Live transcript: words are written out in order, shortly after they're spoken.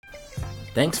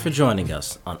Thanks for joining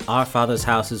us on Our Father's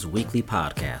House's weekly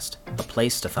podcast, A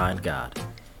Place to Find God.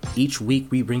 Each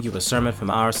week we bring you a sermon from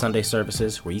our Sunday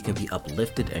services where you can be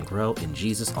uplifted and grow in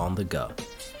Jesus on the go.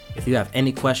 If you have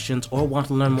any questions or want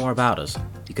to learn more about us,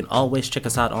 you can always check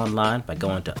us out online by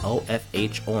going to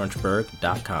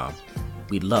ofhorangeburg.com.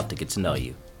 We'd love to get to know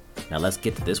you. Now let's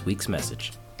get to this week's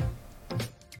message.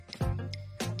 Let's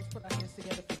put our hands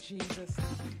together for Jesus.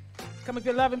 Come, if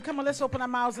you love him, come on, let's open our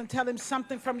mouths and tell him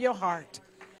something from your heart.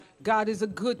 God is a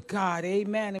good God,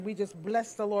 amen. And we just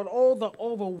bless the Lord. Oh, the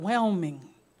overwhelming,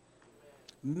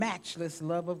 matchless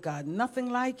love of God.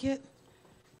 Nothing like it.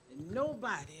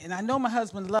 Nobody. And I know my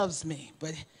husband loves me,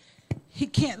 but he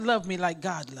can't love me like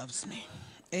God loves me.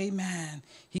 Amen.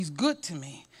 He's good to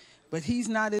me, but he's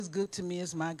not as good to me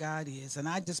as my God is. And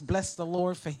I just bless the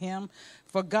Lord for him,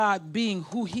 for God being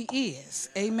who he is.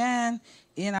 Amen.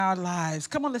 In our lives.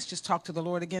 Come on, let's just talk to the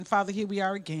Lord again. Father, here we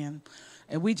are again.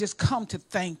 And we just come to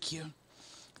thank you.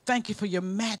 Thank you for your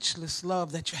matchless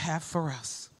love that you have for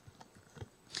us.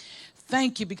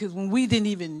 Thank you because when we didn't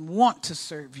even want to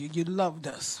serve you, you loved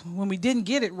us. When we didn't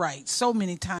get it right, so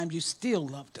many times you still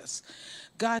loved us.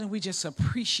 God, and we just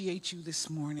appreciate you this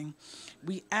morning.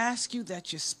 We ask you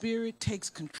that your spirit takes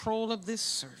control of this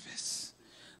service.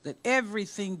 That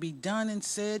everything be done and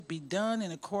said, be done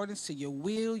in accordance to your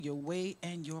will, your way,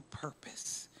 and your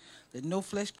purpose. Let no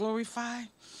flesh glorify,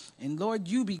 and Lord,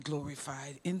 you be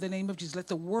glorified in the name of Jesus. Let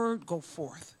the word go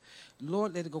forth.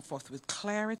 Lord, let it go forth with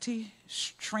clarity.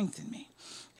 Strengthen me,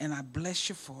 and I bless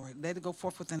you for it. Let it go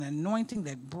forth with an anointing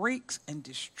that breaks and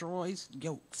destroys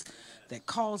yokes, that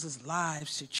causes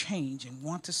lives to change and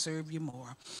want to serve you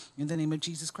more. In the name of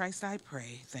Jesus Christ, I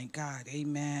pray. Thank God.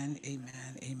 Amen,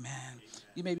 amen, amen.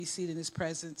 You may be seated in his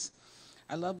presence.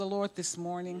 I love the Lord this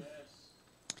morning.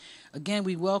 Again,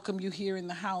 we welcome you here in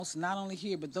the house, not only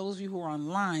here, but those of you who are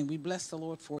online. We bless the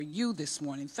Lord for you this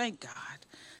morning. Thank God.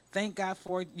 Thank God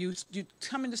for you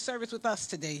coming to service with us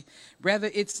today.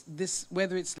 Whether it's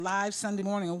live Sunday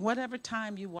morning or whatever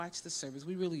time you watch the service,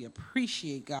 we really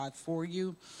appreciate God for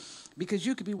you. Because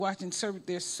you could be watching service.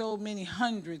 There's so many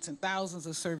hundreds and thousands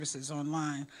of services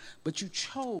online, but you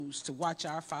chose to watch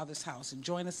Our Father's House and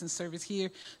join us in service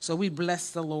here. So we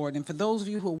bless the Lord. And for those of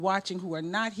you who are watching who are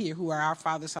not here, who are Our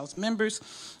Father's House members,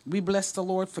 we bless the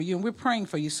Lord for you. And we're praying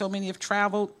for you. So many have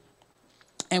traveled,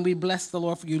 and we bless the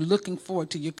Lord for you. Looking forward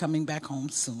to you coming back home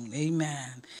soon.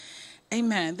 Amen.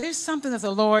 Amen. There's something that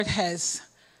the Lord has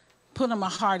put on my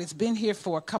heart. It's been here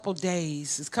for a couple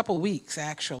days. It's a couple weeks,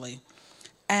 actually.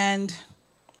 And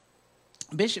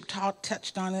Bishop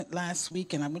touched on it last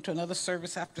week, and I went to another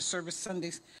service after service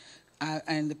Sundays,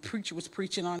 and the preacher was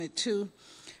preaching on it too.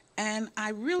 And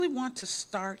I really want to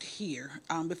start here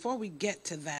before we get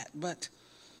to that. But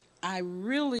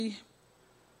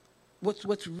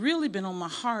what's really been on my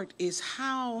heart is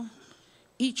how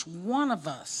each one of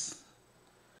us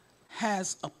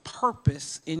has a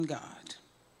purpose in God.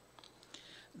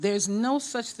 There's no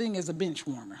such thing as a bench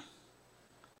warmer.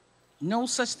 No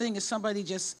such thing as somebody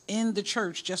just in the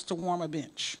church just to warm a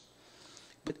bench.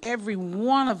 But every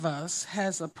one of us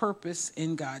has a purpose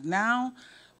in God. Now,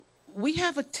 we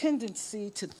have a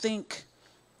tendency to think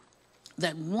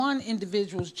that one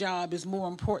individual's job is more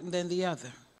important than the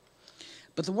other.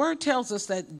 But the word tells us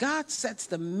that God sets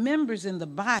the members in the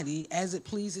body as it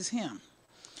pleases him.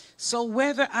 So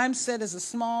whether I'm set as a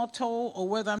small toe or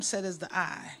whether I'm set as the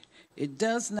eye, it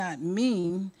does not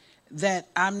mean that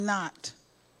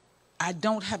I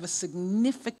don't have a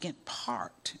significant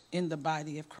part in the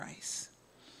body of Christ.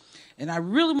 And I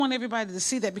really want everybody to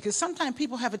see that, because sometimes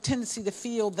people have a tendency to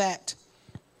feel that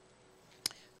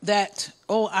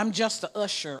I'm just an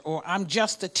usher or I'm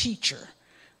just a teacher,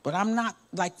 but I'm not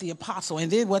like the apostle.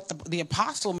 And then what the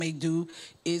apostle may do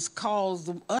is cause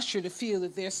the usher to feel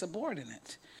that they're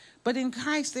subordinate. But in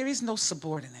Christ, there is no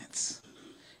subordinates.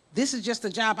 This is just a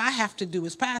job I have to do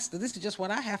as pastor. This is just what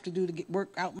I have to do to work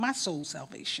out my soul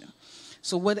salvation.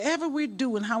 So whatever we're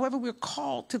doing, however we're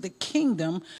called to the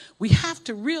kingdom, we have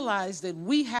to realize that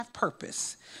we have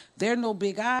purpose. There are no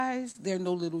big I's, there are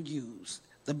no little U's.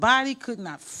 The body could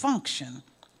not function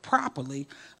properly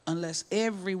unless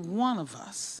every one of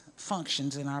us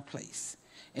functions in our place.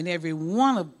 And every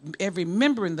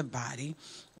member in the body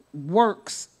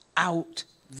works out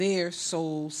their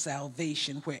soul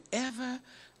salvation wherever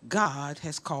God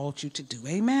has called you to do.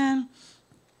 Amen.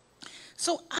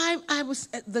 So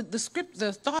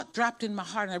the thought dropped in my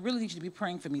heart, and I really need you to be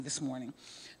praying for me this morning.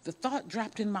 The thought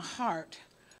dropped in my heart,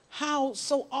 how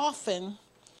so often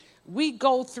we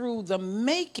go through the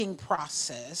making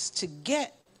process to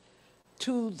get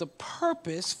to the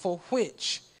purpose for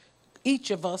which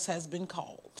each of us has been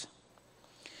called.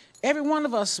 Every one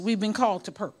of us, we've been called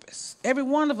to purpose. Every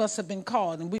one of us have been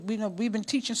called, and we've been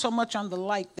teaching so much on the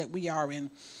light that we are in,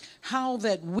 how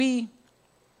that we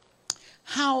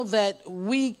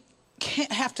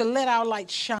can't have to let our light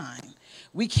shine.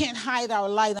 We can't hide our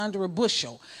light under a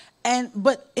bushel.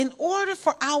 But in order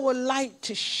for our light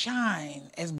to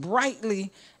shine as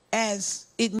brightly as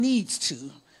it needs to,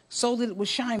 so that it will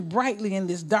shine brightly in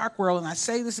this dark world, and I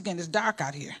say this again, it's dark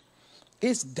out here.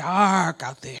 It's dark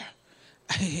out there.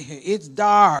 It's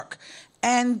dark.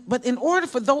 But in order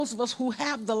for those of us who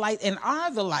have the light and are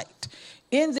the light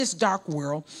in this dark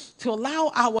world to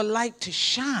allow our light to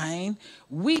shine,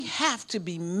 we have to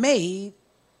be made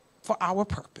for our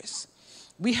purpose.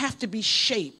 We have to be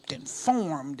shaped and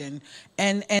formed, and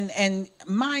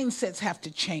mindsets have to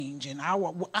change, and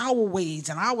our ways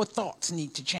and our thoughts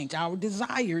need to change. Our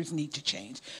desires need to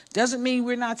change. Doesn't mean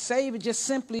we're not saved. It just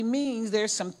simply means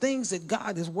there's some things that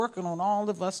God is working on all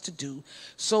of us to do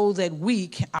so that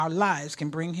our lives can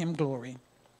bring him glory.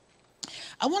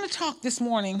 I want to talk this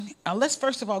morning. Let's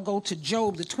first of all go to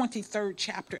Job, the 23rd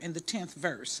chapter and the 10th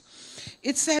verse.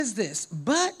 It says this: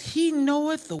 "But he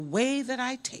knoweth the way that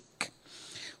I take.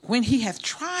 When he hath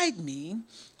tried me,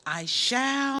 I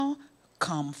shall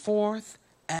come forth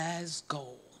as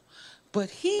gold."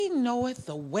 But he knoweth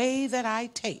the way that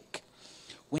I take.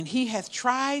 When he hath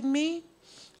tried me,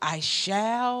 I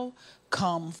shall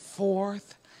come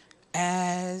forth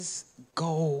as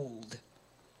gold.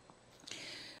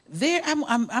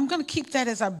 I'm going to keep that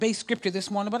as our base scripture this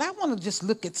morning, but I want to just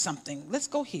look at something. Let's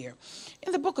go here.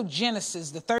 In the book of Genesis,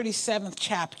 the 37th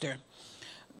chapter,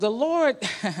 the Lord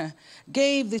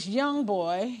gave this young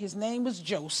boy, his name was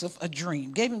Joseph, a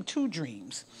dream. Gave him two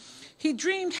dreams. He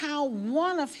dreamed how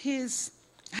his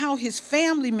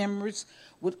family members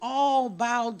would all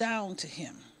bow down to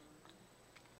him.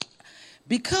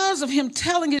 Because of him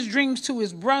telling his dreams to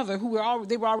his brother,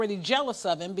 they were already jealous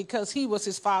of him because he was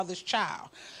his father's child.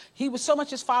 He was so much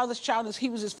his father's child as he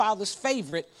was his father's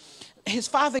favorite. His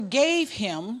father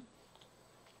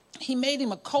he made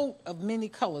him a coat of many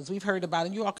colors. We've heard about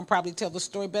it. You all can probably tell the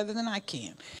story better than I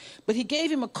can. But he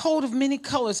gave him a coat of many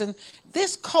colors. And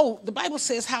this coat, the Bible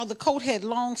says how the coat had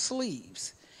long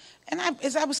sleeves. And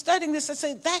as I was studying this, I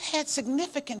said that had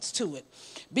significance to it,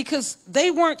 because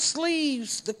they weren't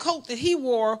sleeves. The coat that he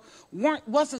wore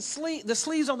wasn't sleeve. The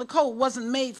sleeves on the coat wasn't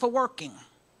made for working.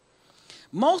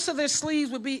 Most of their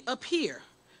sleeves would be up here,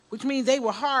 which means they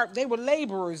were hard. They were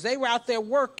laborers. They were out there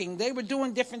working. They were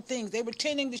doing different things. They were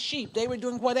tending the sheep. They were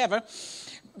doing whatever,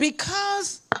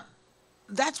 because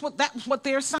that's what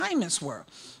their assignments were.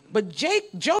 But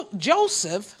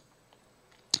Joseph,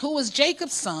 who was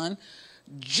Jacob's son,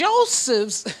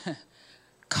 Joseph's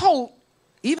coat,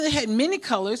 even it had many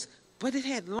colors, but it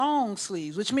had long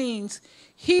sleeves, which means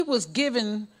he was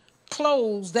given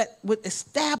clothes that would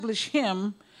establish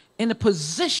him in a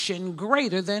position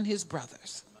greater than his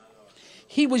brothers.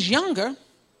 He was younger.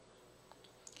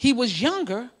 He was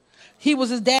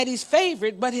his daddy's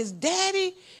favorite, but his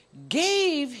daddy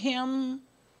gave him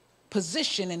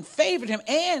position and favored him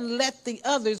and let the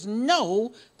others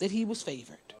know that he was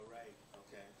favored.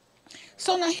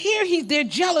 So now here they're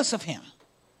jealous of him.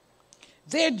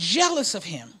 They're jealous of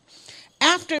him.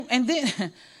 After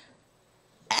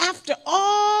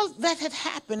all that had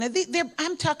happened,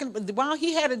 I'm talking while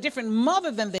he had a different mother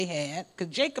than they had,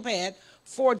 because Jacob had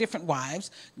 4 different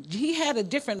wives. He had a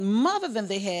different mother than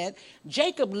they had.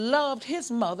 Jacob loved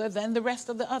his mother than the rest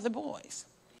of the other boys.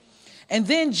 And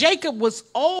then Jacob was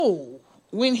old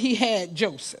when he had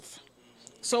Joseph.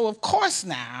 So of course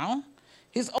now,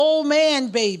 his old man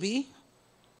baby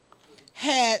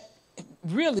had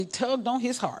really tugged on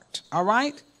his heart, all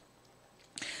right?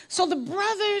 So the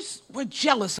brothers were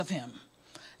jealous of him.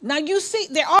 Now you see,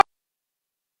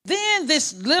 then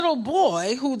this little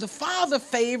boy who the father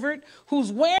favored,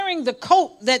 who's wearing the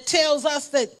coat that tells us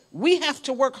that we have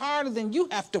to work harder than you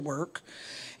have to work,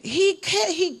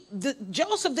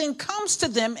 Joseph then comes to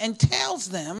them and tells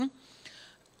them,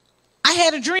 I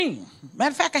had a dream.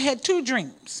 Matter of fact, I had 2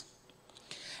 dreams.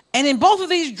 And in both of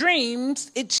these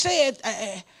dreams, it said,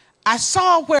 I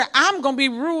saw where I'm going to be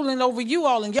ruling over you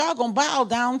all, and y'all going to bow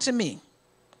down to me.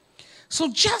 So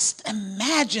just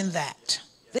imagine that.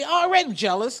 They already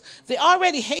jealous. They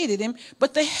already hated him,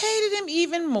 but they hated him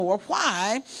even more.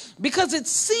 Why? Because it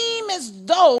seemed as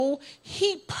though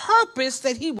he purposed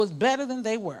that he was better than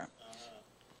they were.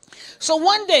 So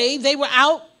one day they were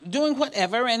out doing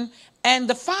whatever, and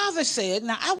the father said,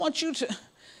 now I want you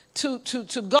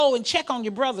to go and check on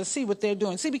your brothers, see what they're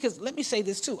doing. See, because let me say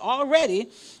this too. Already,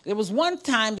 there was one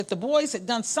time that the boys had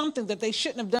done something that they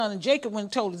shouldn't have done, and Jacob went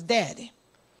and told his daddy.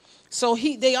 So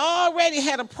they already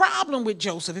had a problem with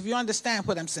Joseph, if you understand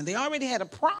what I'm saying. They already had a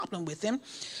problem with him.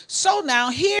 So now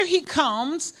here he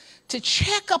comes to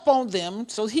check up on them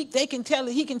so he can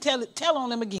tell on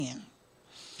them again.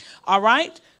 All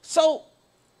right? So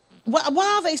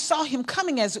while they saw him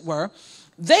coming, as it were,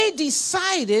 they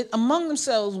decided among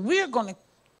themselves, we're going to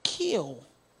kill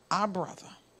our brother.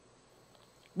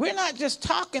 We're not just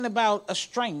talking about a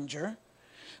stranger,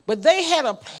 but they had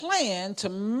a plan to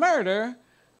murder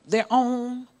their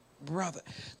own brother.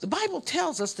 The Bible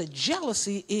tells us that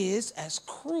jealousy is as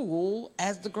cruel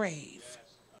as the grave.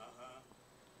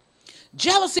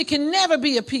 Jealousy can never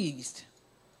be appeased.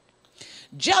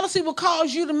 Jealousy will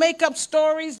cause you to make up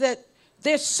stories that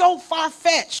they're so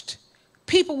far-fetched,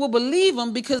 people will believe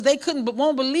them because they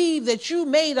won't believe that you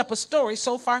made up a story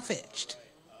so far-fetched.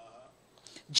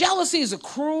 Jealousy is a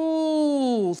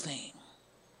cruel thing.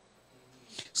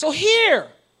 So here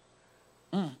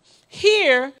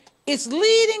it's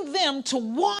leading them to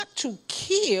want to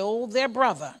kill their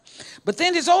brother. But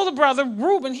then his older brother,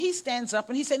 Reuben, he stands up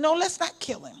and he said, no, let's not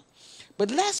kill him.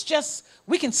 But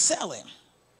we can sell him.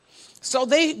 So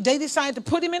they decided to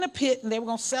put him in a pit and they were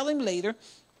going to sell him later.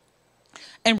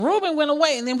 And Reuben went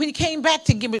away. And then when he came back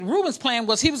to give it, Reuben's plan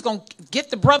was he was going to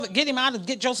get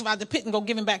Joseph out of the pit and go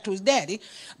give him back to his daddy.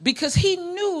 Because he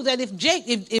knew that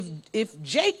if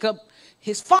Jacob,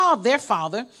 their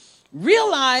father,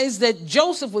 realized that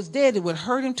Joseph was dead, it would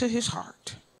hurt him to his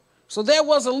heart. So there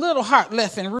was a little heart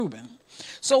left in Reuben.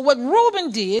 So what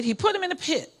Reuben did, he put him in a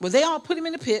pit. Well, they all put him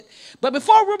in a pit. But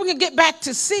before Reuben could get back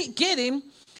to get him,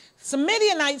 some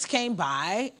Midianites came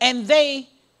by and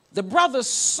the brothers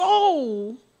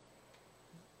sold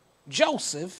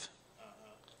Joseph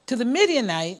to the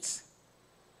Midianites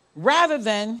rather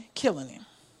than killing him.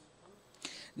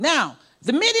 Now,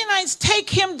 the Midianites take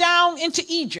him down into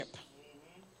Egypt.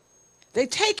 They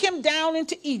take him down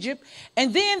into Egypt,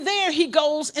 and then there he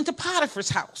goes into Potiphar's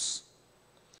house.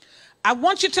 I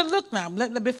want you to look now.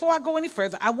 Before I go any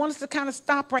further, I want us to kind of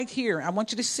stop right here. I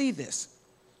want you to see this.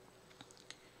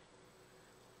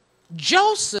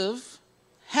 Joseph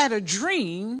had a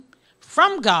dream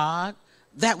from God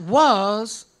that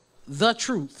was the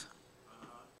truth.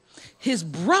 His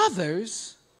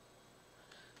brothers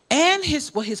and his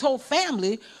whole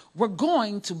family were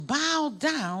going to bow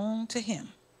down to him.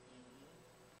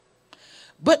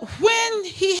 But when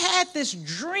he had this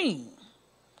dream,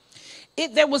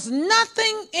 there was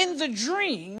nothing in the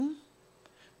dream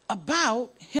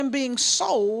about him being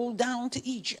sold down to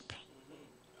Egypt.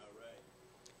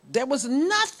 There was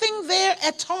nothing there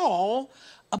at all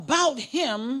about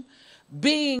him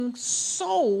being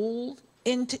sold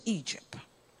into Egypt.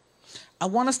 I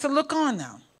want us to look on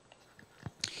now.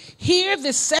 Here,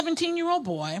 this 17-year-old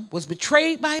boy was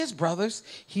betrayed by his brothers.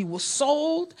 He was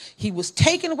sold. He was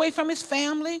taken away from his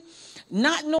family,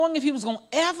 not knowing if he was going to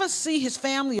ever see his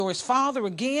family or his father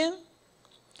again.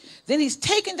 Then he's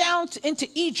taken down into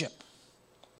Egypt.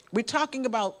 We're talking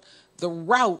about the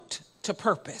route to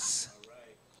purpose.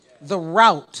 The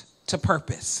route to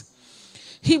purpose.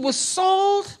 He was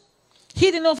sold.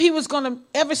 He didn't know if he was going to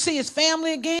ever see his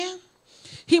family again.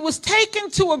 He was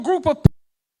taken to a group of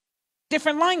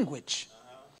different language,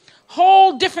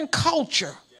 whole different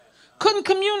culture, couldn't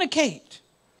communicate.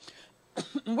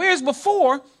 Whereas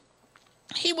before,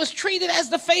 he was treated as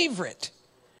the favorite.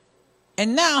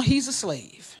 And now he's a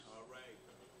slave.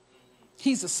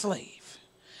 He's a slave.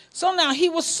 So now he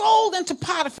was sold into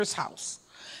Potiphar's house.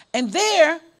 And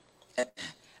there,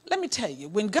 let me tell you,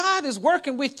 when God is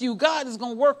working with you, God is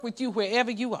going to work with you wherever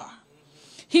you are.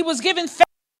 He was given favor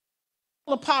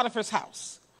to Potiphar's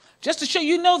house. Just to show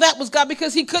you know that was God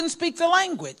because he couldn't speak the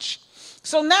language.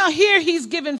 So now here he's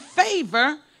given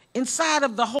favor inside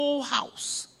of the whole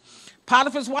house.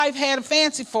 Potiphar's wife had a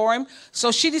fancy for him,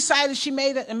 so she decided she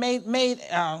made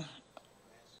an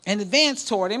advance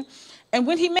toward him. And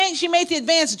when she made the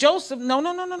advance, Joseph, no,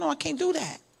 I can't do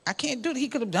that. I can't do it. He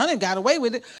could have done it, got away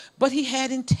with it, but he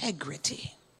had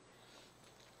integrity.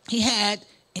 He had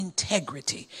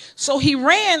integrity. So he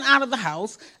ran out of the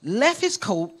house, left his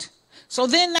coat. So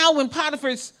then now when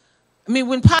Potiphar's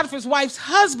wife's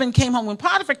husband came home, when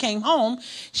Potiphar came home,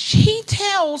 she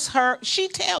tells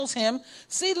him,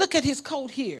 see, look at his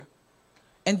coat here.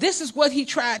 And this is what he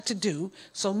tried to do.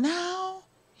 So now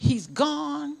he's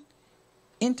gone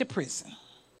into prison.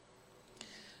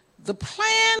 The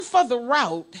plan for the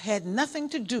route had nothing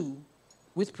to do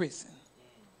with prison.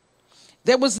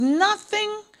 There was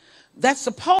nothing that's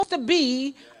supposed to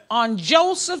be on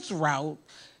Joseph's route,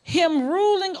 him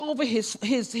ruling over his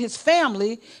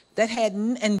family, that had,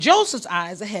 in Joseph's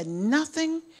eyes, that had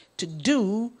nothing to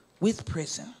do with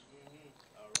prison.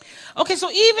 Okay,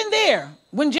 so even there,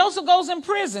 when Joseph goes in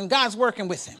prison, God's working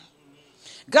with him.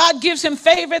 God gives him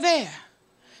favor there.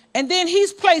 And then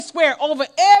he's placed where? Over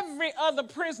every other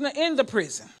prisoner in the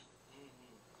prison.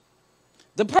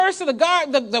 The person, the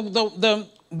guard, the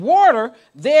warder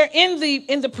there in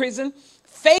the prison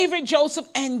favored Joseph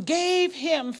and gave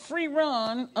him free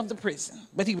run of the prison.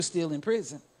 But he was still in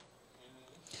prison.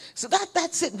 So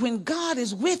that's it. When God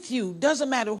is with you, doesn't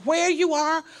matter where you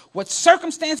are, what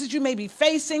circumstances you may be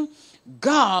facing,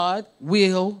 God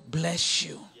will bless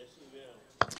you.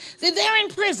 They're in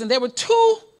prison. There were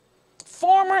two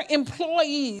former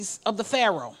employees of the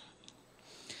Pharaoh.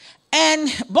 And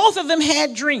both of them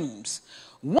had dreams.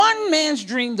 One man's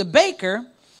dream, the baker,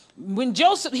 when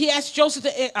he asked Joseph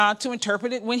to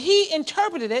interpret it. When he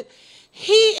interpreted it,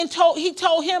 he told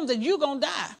him that you're going to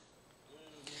die.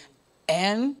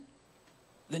 And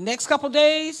the next couple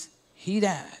days, he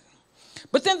died.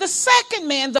 But then the second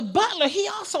man, the butler, he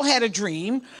also had a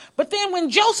dream. But then when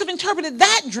Joseph interpreted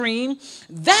that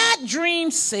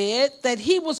dream said that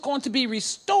he was going to be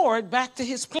restored back to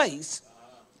his place.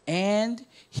 And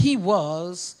he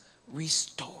was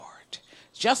restored.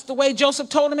 Just the way Joseph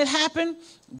told him it happened,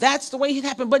 that's the way it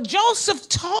happened. But Joseph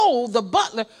told the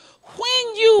butler,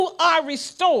 when you are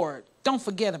restored, don't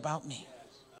forget about me.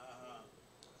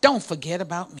 Don't forget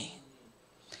about me.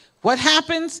 What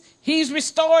happens? He's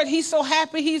restored. He's so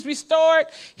happy he's restored.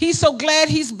 He's so glad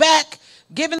he's back,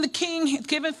 giving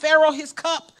Pharaoh his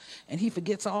cup, and he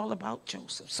forgets all about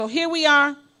Joseph. So here we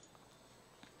are.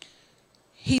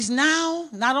 He's now,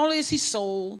 not only is he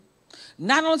sold,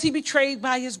 not only is he betrayed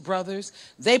by his brothers,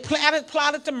 they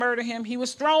plotted to murder him. He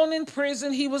was thrown in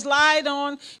prison. He was lied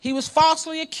on. He was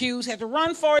falsely accused, had to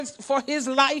run for his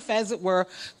life, as it were,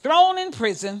 thrown in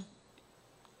prison.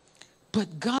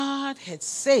 But God had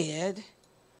said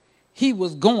he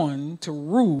was going to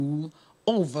rule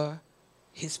over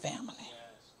his family.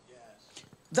 Yes.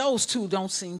 Those two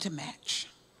don't seem to match.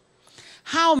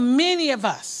 How many of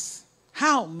us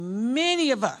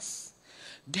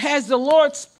has the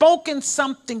Lord spoken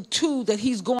something to that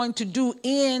he's going to do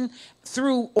in,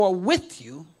 through, or with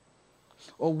you,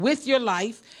 or with your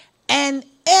life, and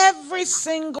every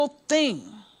single thing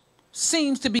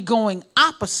seems to be going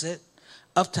opposite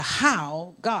of to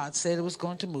how God said it was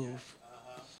going to move.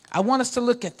 I want us to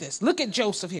look at this. Look at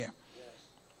Joseph here.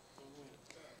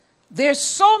 There's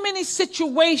so many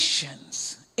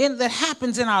situations that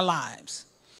happens in our lives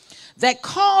that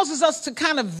causes us to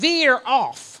kind of veer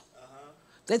off.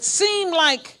 That seem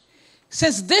like,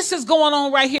 since this is going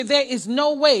on right here, there is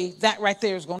no way that right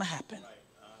there is going to happen.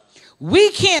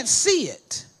 We can't see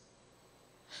it.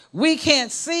 We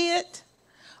can't see it.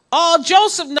 All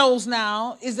Joseph knows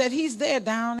now is that he's there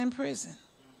down in prison.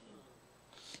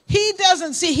 He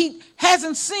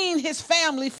hasn't seen his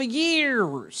family for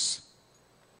years.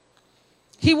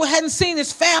 He hadn't seen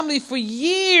his family for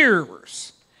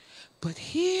years. But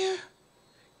here,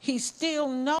 he still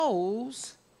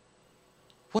knows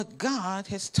what God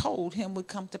has told him would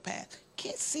come to pass.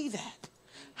 Can't see that.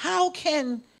 How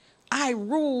can I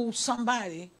rule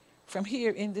somebody from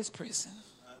here in this prison?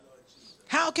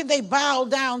 How can they bow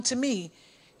down to me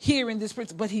here in this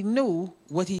prison? But he knew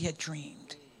what he had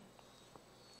dreamed.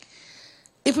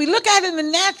 If we look at it in the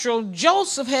natural,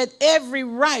 Joseph had every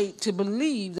right to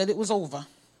believe that it was over.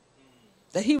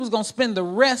 That he was going to spend the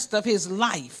rest of his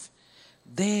life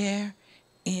there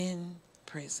in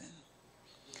prison.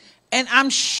 And I'm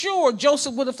sure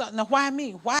Joseph would have thought, now why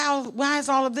me? Why is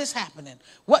all of this happening?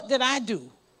 What did I do?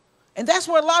 And that's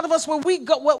where a lot of us, where we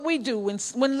go, what we do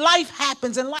when life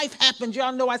happens,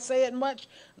 y'all know I say it much,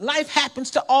 life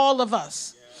happens to all of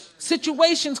us. Yeah.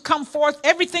 Situations come forth.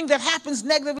 Everything that happens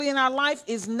negatively in our life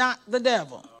is not the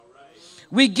devil. Right.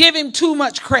 We give him too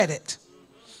much credit.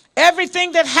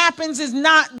 Everything that happens is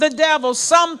not the devil.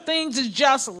 Some things is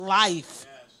just life.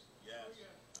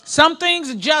 Some things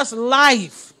are just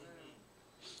life.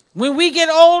 When we get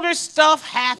older, stuff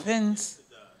happens.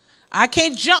 I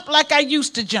can't jump like I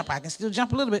used to jump. I can still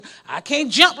jump a little bit. I can't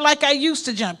jump like I used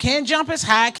to jump. Can't jump as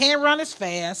high. Can't run as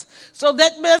fast. So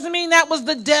that doesn't mean that was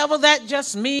the devil. That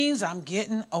just means I'm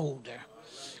getting older.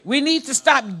 We need to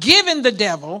stop giving the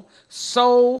devil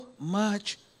so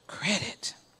much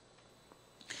credit.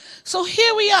 So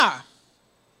here we are.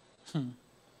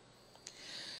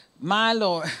 My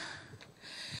Lord.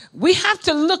 We have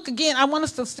to look again. I want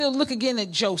us to still look again at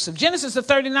Joseph. Genesis, the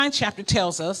 39th chapter,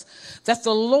 tells us that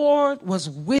the Lord was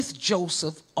with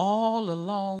Joseph all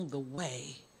along the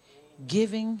way,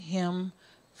 giving him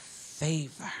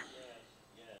favor.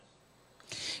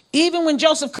 Even when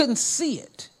Joseph couldn't see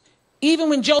it, even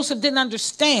when Joseph didn't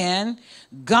understand,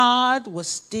 God was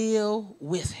still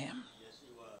with him.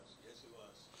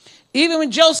 Even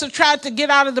when Joseph tried to get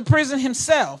out of the prison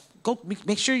himself, go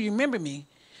make sure you remember me,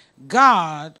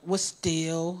 God was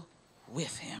still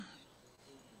with him.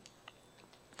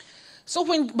 So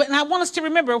but I want us to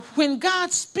remember, when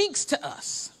God speaks to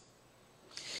us,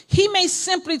 he may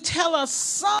simply tell us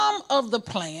some of the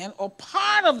plan or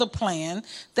part of the plan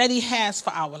that he has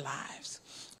for our lives.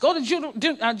 Go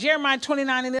to Jeremiah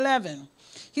 29:11.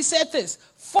 He said this,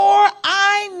 for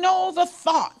I know the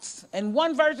thoughts, and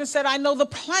one version said, I know the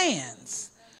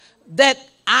plans that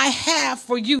I have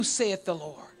for you, saith the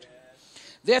Lord.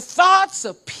 They're thoughts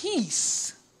of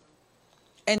peace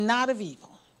and not of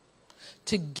evil,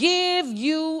 to give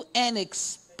you an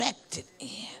expected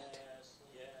end.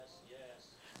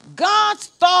 God's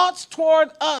thoughts toward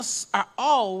us are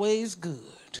always good.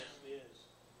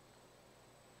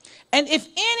 And if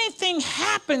anything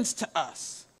happens to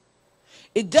us,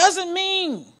 it doesn't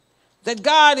mean that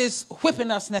God is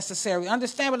whipping us necessarily.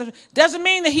 Understand what it doesn't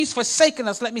mean that he's forsaken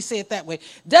us. Let me say it that way.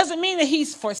 Doesn't mean that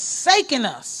he's forsaken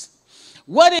us.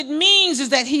 What it means is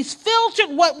that he's filtered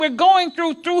what we're going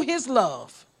through his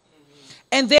love.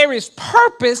 And there is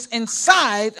purpose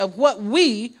inside of what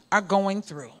we are going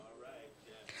through.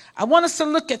 I want us to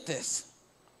look at this.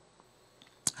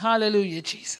 Hallelujah,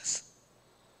 Jesus.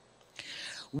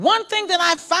 One thing that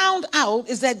I found out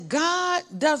is that God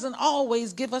doesn't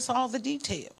always give us all the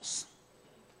details.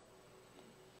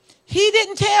 He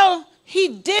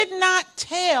did not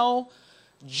tell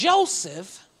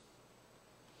Joseph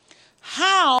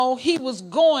how he was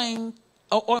going,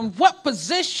 or in what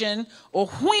position or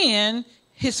when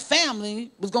his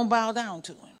family was going to bow down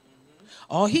to him.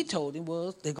 All he told him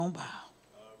was they're going to bow.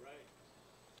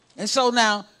 And so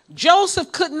now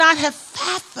Joseph could not have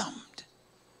fathomed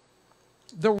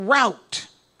the route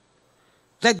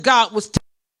that God was taking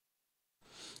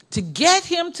to get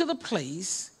him to the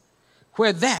place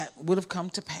where that would have come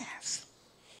to pass.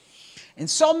 And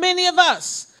so many of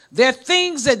us, there are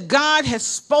things that God has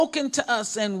spoken to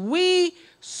us, and we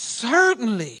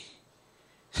certainly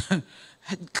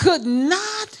could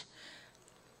not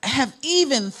have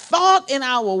even thought in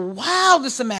our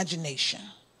wildest imagination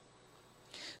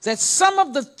that some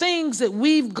of the things that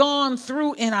we've gone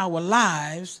through in our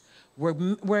lives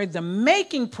were the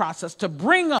making process to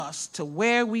bring us to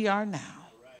where we are now.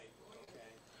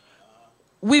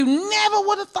 We never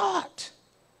would have thought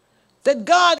that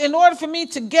God, in order for me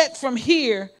to get from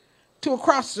here to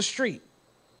across the street,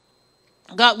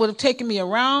 God would have taken me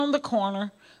around the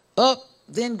corner, up,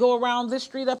 then go around this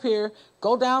street up here,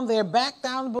 go down there, back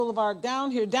down the boulevard, down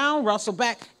here, down Russell,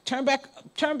 back, turn back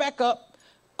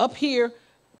up here,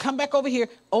 come back over here,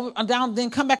 over down, then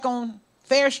come back on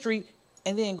Fair Street,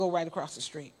 and then go right across the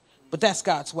street. But that's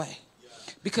God's way.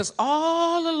 Because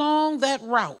all along that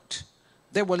route,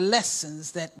 there were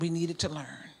lessons that we needed to learn.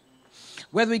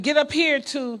 Whether we get up here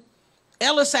to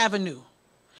Ellis Avenue,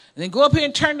 and then go up here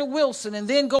and turn to Wilson, and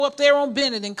then go up there on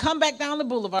Bennett, and come back down the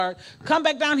boulevard, come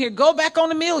back down here, go back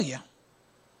on Amelia,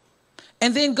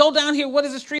 and then go down here, what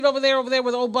is the street over there where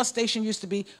the old bus station used to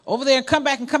be, over there, and come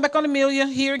back on Amelia,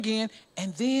 here again,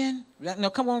 and then,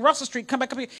 come on Russell Street, come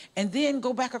back up here, and then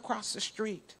go back across the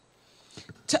street.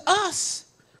 To us,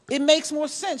 it makes more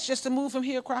sense just to move from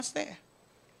here across there.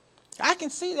 I can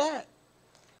see that,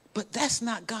 but that's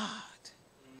not God.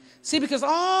 See, because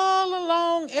all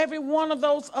along every one of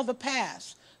those other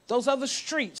paths, those other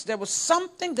streets, there was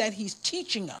something that he's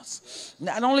teaching us.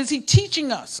 Not only is he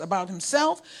teaching us about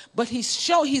himself, but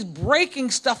he's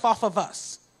breaking stuff off of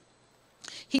us.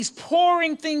 He's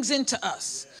pouring things into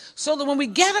us so that when we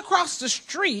get across the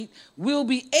street, we'll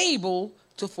be able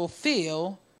to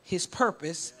fulfill his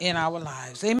purpose in our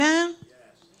lives. Amen?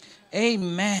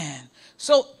 Amen.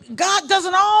 So God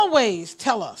doesn't always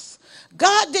tell us.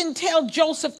 God didn't tell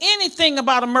Joseph anything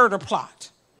about a murder plot.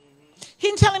 He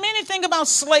didn't tell him anything about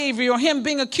slavery or him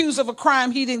being accused of a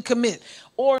crime he didn't commit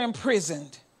or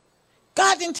imprisoned.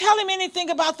 God didn't tell him anything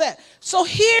about that. So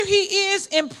here he is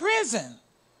in prison,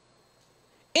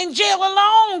 in jail a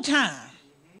long time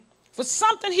for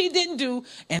something he didn't do,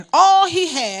 and all he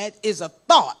had is a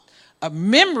thought, a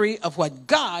memory of what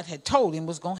God had told him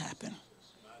was going to happen.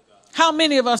 How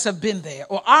many of us have been there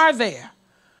or are there?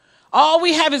 All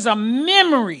we have is a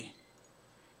memory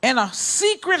and a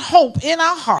secret hope in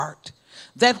our heart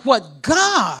that what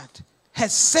God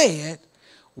has said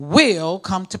will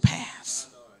come to pass.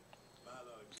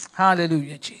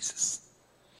 Hallelujah, Jesus.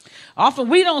 Often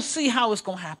we don't see how it's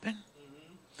going to happen.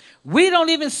 We don't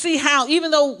even see how,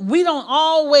 even though we don't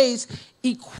always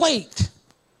equate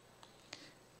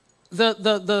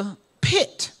the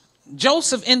pit,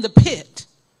 Joseph in the pit,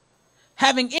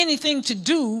 having anything to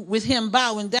do with him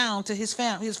bowing down to his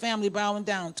family bowing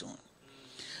down to him.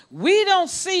 We don't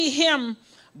see him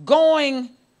going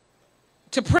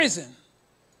to prison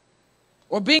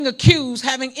or being accused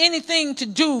having anything to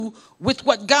do with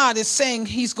what God is saying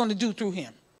he's going to do through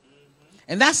him.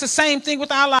 And that's the same thing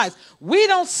with our lives. We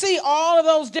don't see all of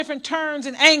those different turns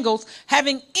and angles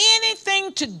having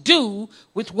anything to do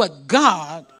with what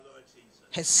God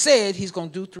has said he's going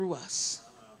to do through us.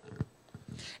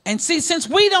 And see, since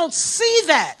we don't see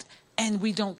that and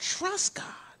we don't trust God,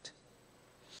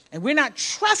 and we're not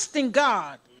trusting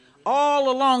God all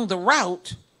along the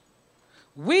route,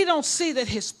 we don't see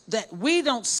we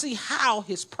don't see how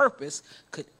his purpose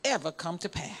could ever come to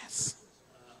pass.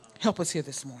 Help us here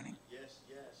this morning.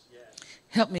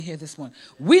 Help me here this morning.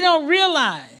 We don't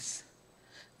realize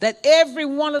that every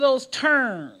one of those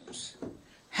terms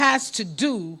has to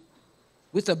do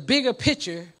with a bigger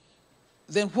picture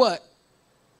than what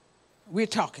we're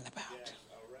talking about.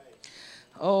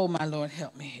 Oh, my Lord,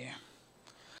 help me here.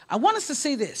 I want us to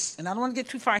see this, and I don't want to get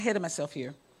too far ahead of myself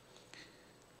here.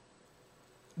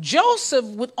 Joseph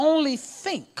would only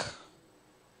think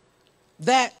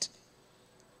that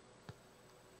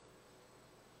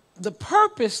the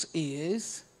purpose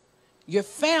is your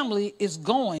family is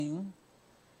going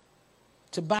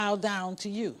to bow down to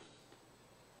you.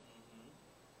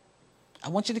 I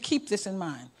want you to keep this in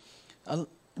mind.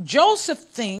 Joseph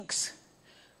thinks,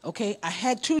 okay, I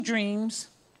had 2 dreams,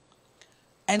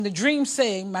 and the dream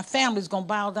saying my family's going to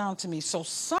bow down to me. So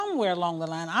somewhere along the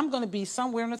line, I'm going to be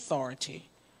somewhere in authority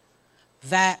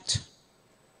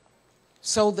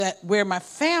so that where my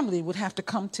family would have to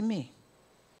come to me.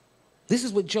 This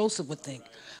is what Joseph would think.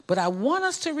 But I want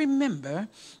us to remember,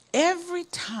 every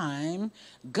time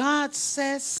God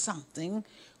says something,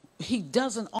 he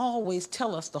doesn't always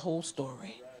tell us the whole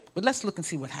story. But let's look and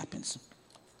see what happens.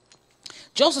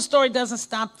 Joseph's story doesn't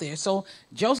stop there. So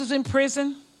Joseph's in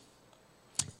prison.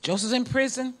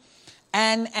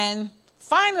 And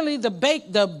finally the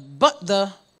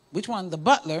butler,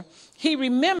 he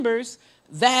remembers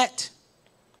that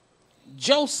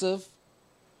Joseph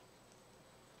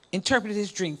interpreted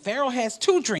his dream. Pharaoh has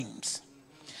 2 dreams,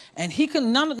 and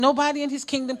nobody in his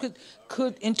kingdom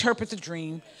could interpret the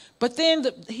dream. But then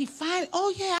he finds,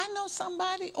 oh yeah, I know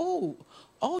somebody. Oh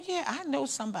yeah, I know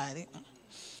somebody.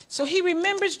 So he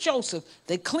remembers Joseph.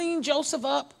 They clean Joseph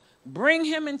up, bring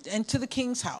him into the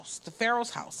king's house, the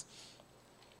Pharaoh's house,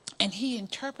 and he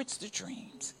interprets the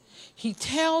dreams. He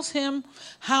tells him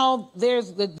how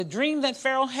there's the dream that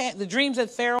Pharaoh had, the dreams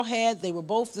that Pharaoh had, they were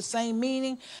both the same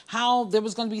meaning, how there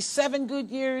was going to be 7 good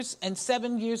years and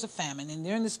 7 years of famine. And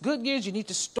during this good years, you need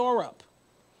to store up.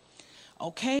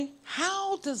 Okay?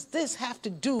 How does this have to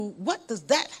do, what does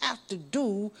that have to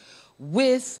do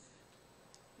with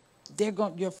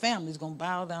your family's going to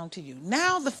bow down to you?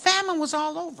 Now the famine was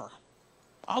all over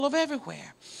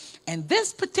everywhere. And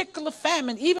this particular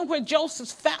famine, even where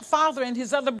Joseph's father and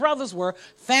his other brothers were,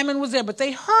 famine was there. But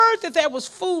they heard that there was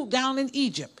food down in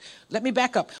Egypt. Let me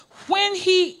back up. When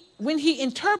he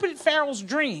interpreted Pharaoh's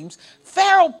dreams,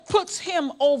 Pharaoh puts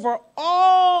him over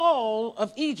all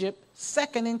of Egypt,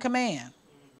 second in command.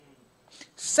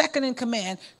 Second in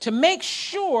command, to make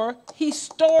sure he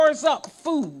stores up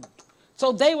food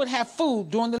so they would have food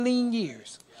during the lean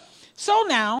years. So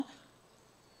now,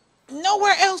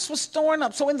 nowhere else was storing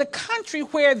up. So in the country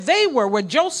where they were, where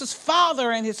Joseph's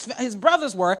father and his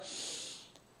brothers were,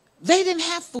 they didn't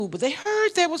have food, but they heard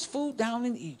there was food down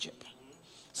in Egypt.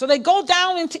 So they go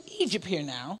down into Egypt here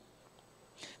now.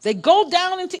 They go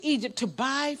down into Egypt to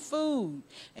buy food.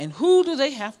 And who do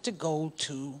they have to go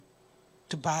to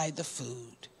buy the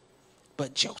food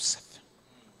but Joseph?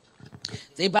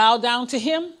 They bow down to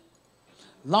him.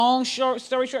 Long, short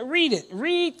story short, read it.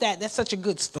 Read that. That's such a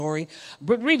good story.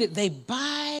 But read it. They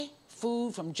buy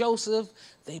food from Joseph.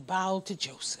 They bow to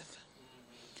Joseph.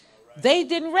 Right. They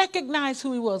didn't recognize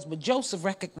who he was, but Joseph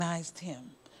recognized him.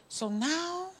 So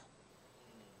now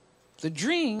the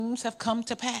dreams have come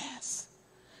to pass.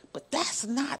 But that's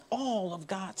not all of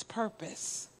God's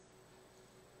purpose.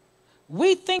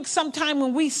 We think sometime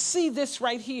when we see this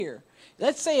right here,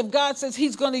 let's say if God says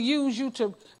he's going to use you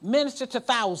to minister to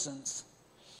thousands,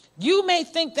 you may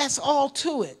think that's all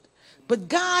to it, but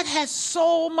God has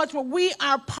so much more. We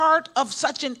are part of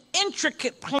such an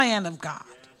intricate plan of God.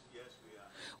 Yes,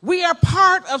 we are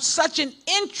part of such an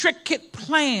intricate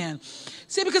plan.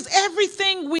 See, because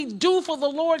everything we do for the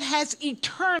Lord has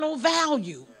eternal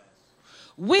value.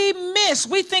 We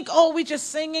think, oh, we just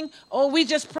singing, oh, we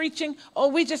just preaching, oh,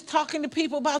 we just talking to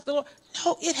people about the Lord.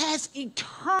 No, it has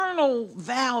eternal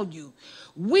value.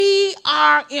 We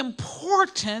are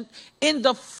important in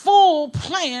the full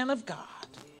plan of God.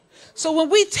 So when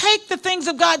we take the things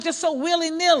of God just so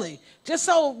willy-nilly, just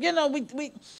so,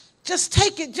 just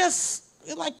take it just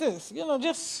like this,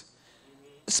 just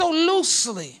so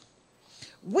loosely.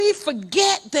 We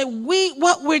forget that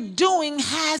what we're doing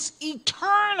has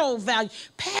eternal value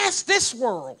past this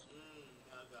world.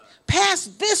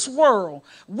 Past this world.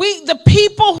 The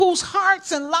people whose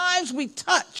hearts and lives we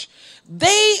touch,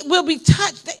 they will be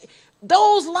touched.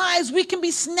 Those lives, we can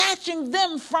be snatching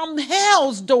them from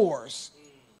hell's doors.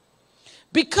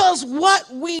 Because what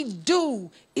we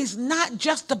do is not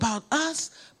just about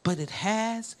us, but it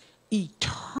has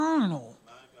eternal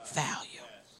value.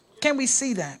 Can we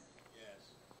see that?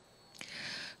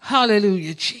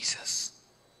 Hallelujah, Jesus.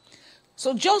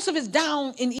 So Joseph is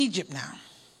down in Egypt now.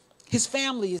 His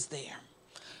family is there.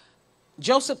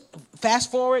 Joseph,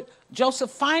 fast forward, Joseph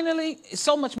finally,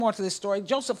 so much more to this story,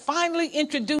 Joseph finally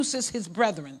introduces his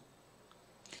brethren.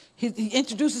 He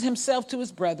introduces himself to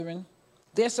his brethren.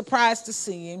 They're surprised to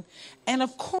see him. And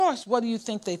of course, what do you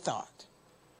think they thought?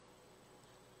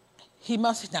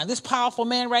 Now this powerful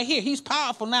man right here, he's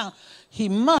powerful now. He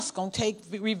must gonna take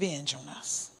revenge on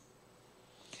us.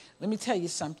 Let me tell you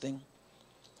something.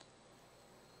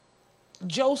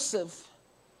 Joseph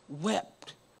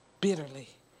wept bitterly,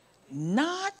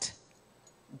 not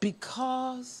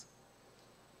because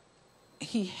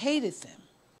he hated them,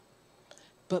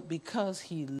 but because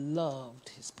he loved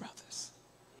his brothers,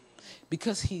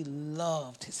 because he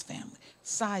loved his family.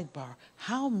 Sidebar,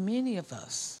 how many of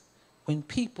us, when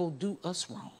people do us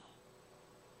wrong,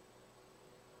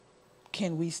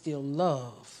 can we still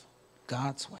love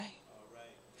God's way?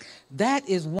 That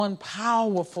is one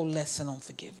powerful lesson on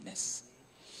forgiveness.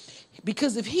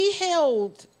 Because if he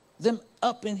held them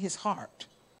up in his heart,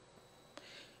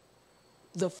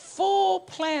 the full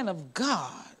plan of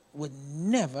God would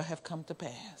never have come to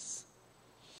pass.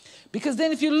 Because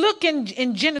then if you look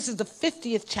in Genesis, the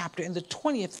 50th chapter, in the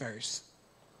 20th verse,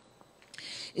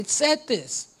 it said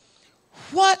this: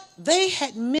 what they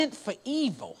had meant for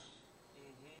evil,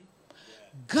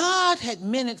 God had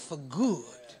meant it for good.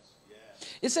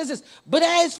 It says this: but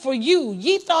as for you,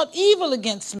 ye thought evil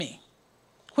against me.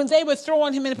 When they were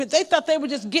throwing him in the pit, they thought they were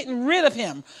just getting rid of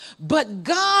him. But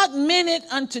God meant it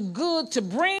unto good to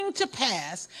bring to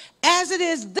pass, as it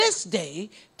is this day,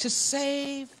 to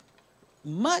save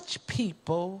much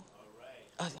people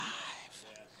alive.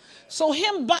 So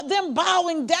them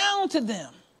bowing down to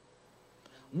them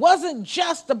wasn't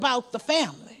just about the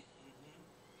family,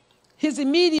 his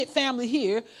immediate family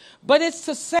here, but it's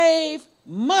to save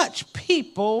much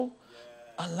people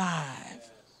alive.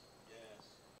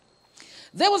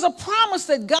 There was a promise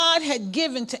that God had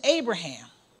given to Abraham.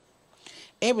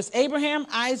 It was Abraham,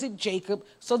 Isaac, Jacob.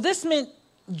 So this meant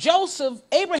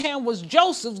Abraham was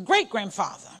Joseph's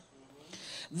great-grandfather.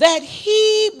 That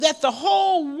the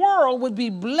whole world would be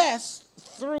blessed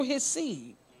through his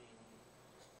seed.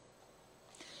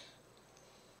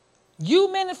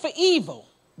 You meant it for evil,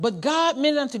 but God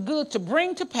meant it unto good to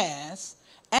bring to pass,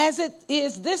 as it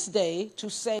is this day, to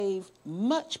save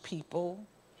much people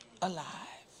alive.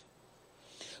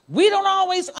 We don't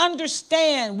always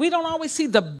understand. We don't always see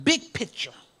the big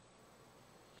picture.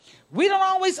 We don't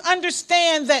always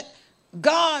understand that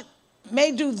God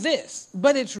may do this,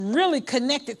 but it's really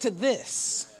connected to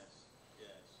this.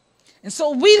 And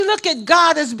so we look at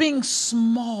God as being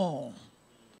small.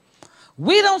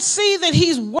 We don't see that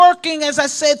he's working, as I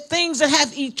said, things that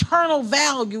have eternal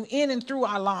value in and through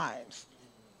our lives.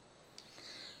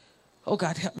 Oh,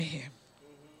 God, help me here.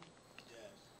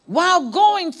 While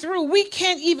going through, we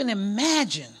can't even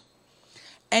imagine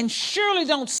and surely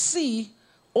don't see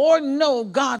or know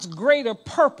God's greater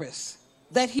purpose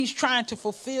that he's trying to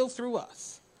fulfill through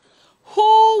us.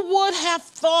 Who would have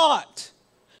thought,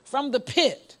 from the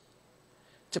pit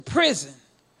to prison,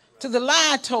 to the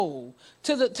lie told,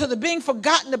 to the being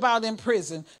forgotten about in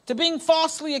prison, to being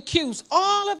falsely accused,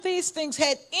 all of these things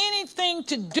had anything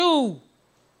to do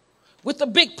with the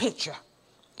big picture,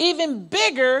 even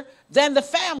bigger than the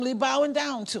family bowing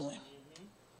down to him.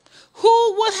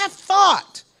 Who would have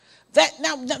thought that?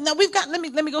 Now we've got, let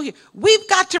me go here. We've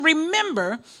got to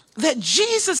remember that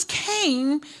Jesus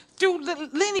came through the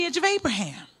lineage of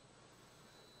Abraham.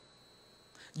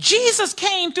 Jesus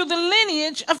came through the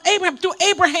lineage of Abraham, through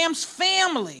Abraham's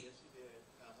family.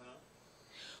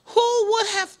 Who would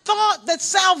have thought that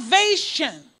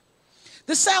salvation,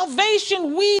 the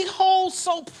salvation we hold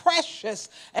so precious,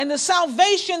 and the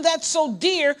salvation that's so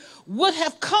dear, would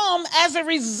have come as a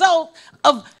result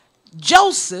of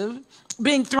Joseph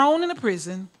being thrown in a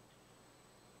prison,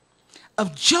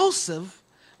 of Joseph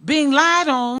being lied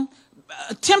on,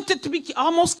 attempted to be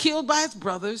almost killed by his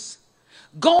brothers,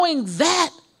 going that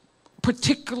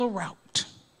particular route.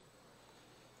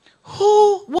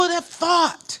 Who would have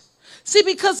thought? See,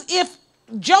 because if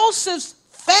Joseph's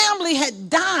family had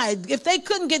died. If they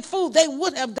couldn't get food, they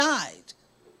would have died.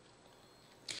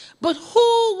 But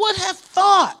who would have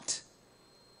thought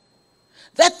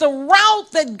that the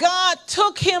route that God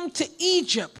took him to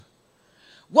Egypt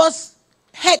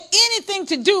had anything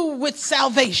to do with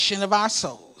salvation of our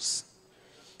souls?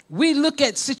 We look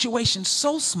at situations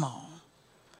so small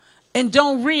and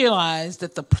don't realize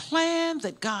that the plan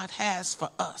that God has for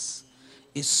us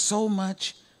is so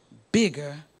much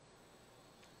bigger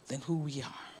than who we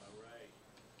are.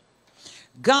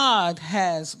 God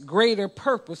has greater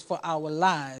purpose for our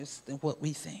lives than what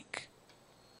we think.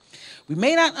 We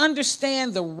may not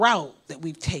understand the route that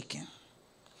we've taken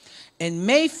and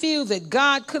may feel that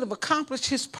God could have accomplished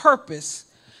his purpose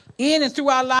in and through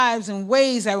our lives in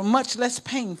ways that were much less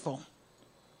painful.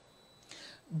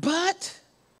 But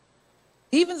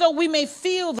even though we may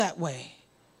feel that way,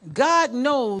 God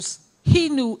knows he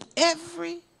knew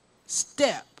every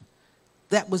step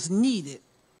that was needed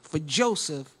for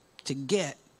Joseph to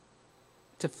get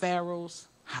to Pharaoh's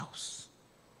house.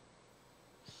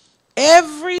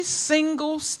 Every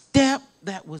single step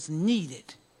that was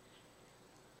needed,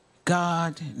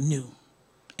 God knew.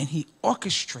 And he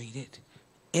orchestrated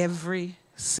every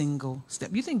single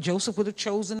step. You think Joseph would have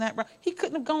chosen that route? He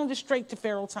couldn't have gone just straight to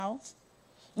Pharaoh's house.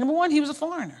 Number one, he was a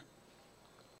foreigner.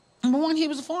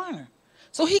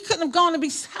 So he couldn't have gone to be,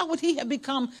 how would he have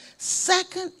become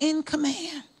second in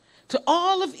command to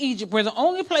all of Egypt, where the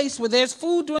only place where there's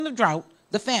food during the drought,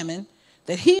 the famine,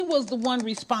 that he was the one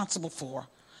responsible for,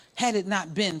 had it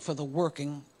not been for the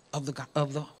working of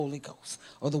the Holy Ghost,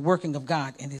 or the working of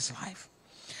God in his life.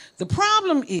 The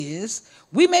problem is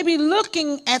we may be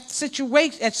looking at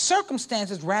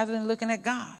circumstances rather than looking at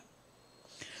God.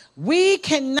 We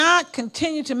cannot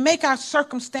continue to make our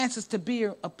circumstances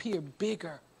to appear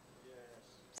bigger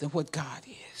than what God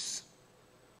is.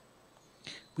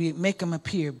 We make them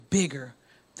appear bigger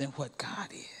than what God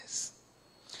is.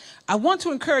 I want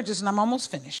to encourage us, and I'm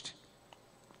almost finished.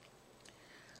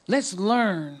 Let's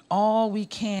learn all we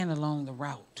can along the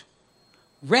route,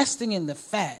 resting in the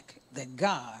fact that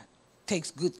God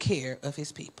takes good care of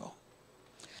his people.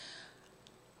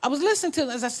 I was listening to,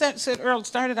 as I said earlier,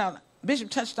 started out,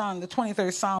 Bishop touched on the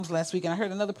 23rd Psalms last week, and I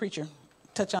heard another preacher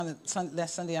touch on it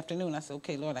last Sunday afternoon. I said,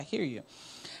 okay, Lord, I hear you.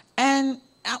 And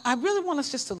I really want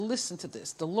us just to listen to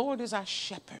this. The Lord is our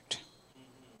shepherd.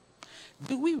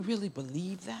 Do we really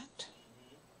believe that?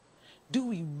 Do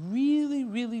we really,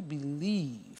 really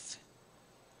believe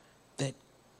that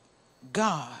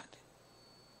God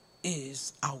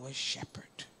is our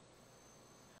shepherd?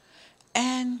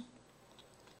 And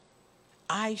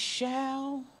I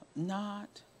shall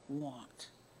not want.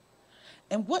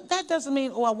 And what that doesn't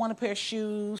mean, oh, I want a pair of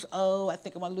shoes. Oh, I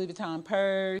think I want a Louis Vuitton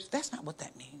purse. That's not what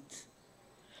that means.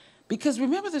 Because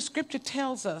remember, the scripture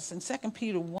tells us in 2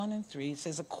 Peter 1:3, it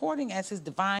says, according as his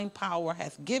divine power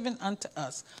hath given unto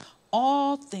us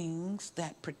all things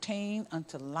that pertain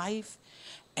unto life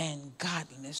and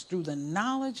godliness through the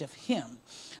knowledge of him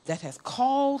that hath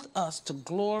called us to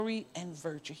glory and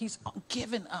virtue. He's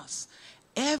given us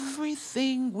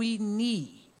everything we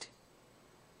need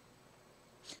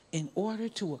in order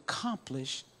to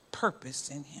accomplish purpose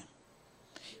in him.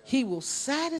 He will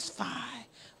satisfy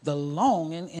the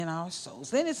longing in our souls.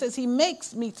 Then it says, he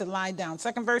makes me to lie down.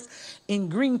 Second verse, in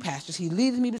green pastures. He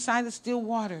leads me beside the still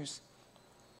waters.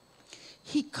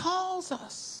 He calls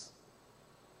us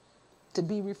to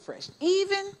be refreshed,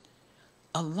 even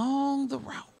along the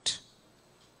route.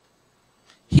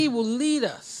 He will lead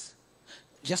us,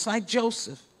 just like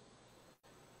Joseph.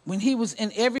 When he was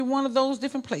in every one of those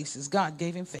different places, God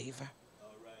gave him favor.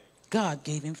 God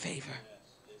gave him favor.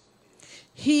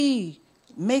 He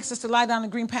makes us to lie down in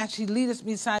green pastures. He leads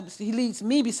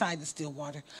me beside the still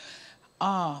water.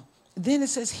 Then it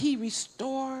says, he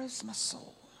restores my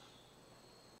soul.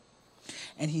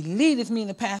 And he leadeth me in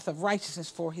the path of righteousness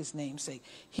for his name's sake.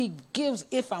 He gives,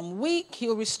 if I'm weak,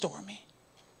 he'll restore me.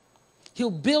 He'll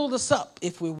build us up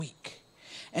if we're weak.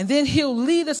 And then he'll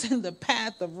lead us in the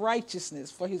path of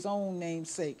righteousness for his own name's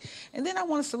sake. And then I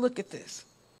want us to look at this.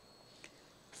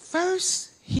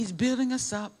 First, he's building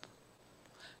us up.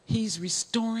 He's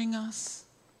restoring us.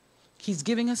 He's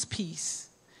giving us peace.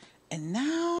 And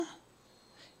now,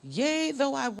 yea,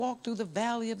 though I walk through the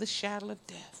valley of the shadow of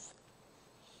death,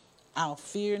 I'll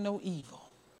fear no evil,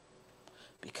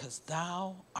 because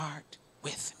thou art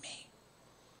with me.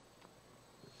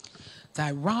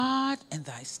 Thy rod and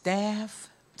thy staff,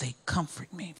 they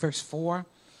comfort me. Verse 4,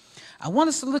 I want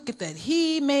us to look at that.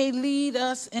 He may lead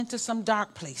us into some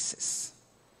dark places.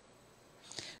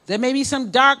 There may be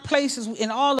some dark places in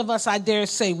all of us, I dare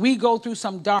say. We go through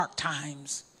some dark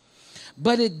times.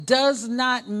 But it does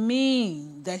not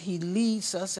mean that he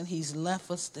leads us and he's left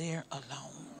us there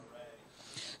alone.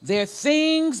 There are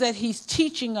things that he's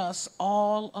teaching us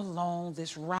all along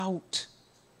this route.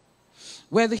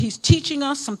 Whether he's teaching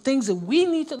us some things that we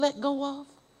need to let go of,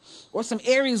 or some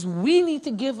areas we need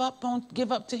to give up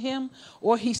to him,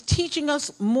 or he's teaching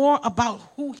us more about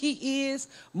who he is,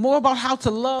 more about how to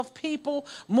love people,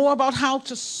 more about how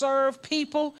to serve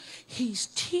people. He's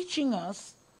teaching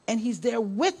us, and he's there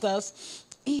with us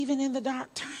even in the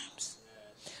dark times.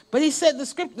 But he said,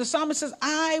 the psalmist says,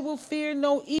 I will fear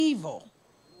no evil,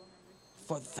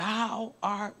 for thou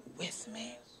art with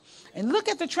me. And look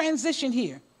at the transition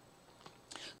here.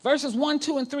 Verses 1,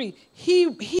 2, and 3.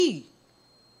 He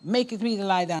maketh me to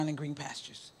lie down in green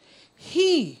pastures.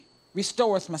 He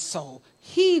restoreth my soul.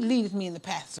 He leadeth me in the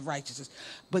paths of righteousness.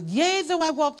 But yea, though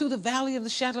I walk through the valley of the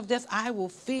shadow of death, I will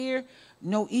fear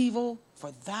no evil,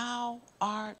 for thou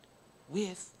art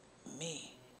with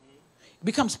me. It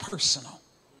becomes personal.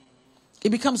 It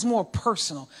becomes more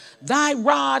personal. Thy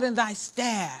rod and thy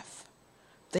staff,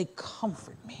 they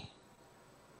comfort me.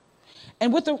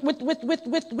 And with a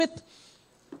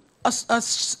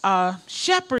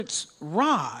shepherd's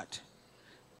rod,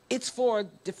 it's for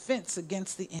defense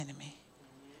against the enemy.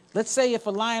 Let's say if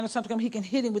a lion or something comes, he can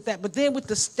hit him with that. But then with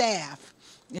the staff,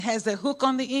 it has that hook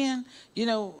on the end, you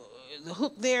know, the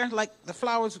hook there, like the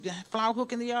flower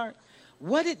hook in the yard.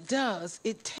 What it does,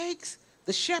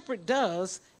 the shepherd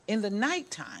does in the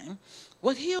nighttime,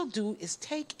 what he'll do is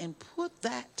take and put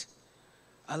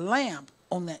a lamp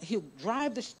on that. He'll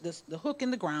drive the hook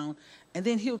in the ground, and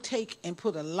then he'll take and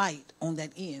put a light on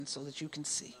that end so that you can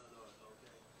see.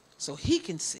 So he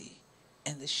can see,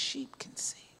 and the sheep can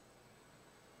see.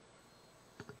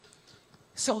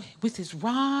 So with his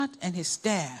rod and his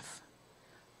staff,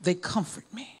 they comfort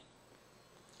me.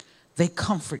 They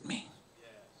comfort me.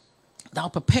 Thou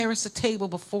preparest a table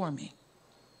before me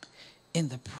in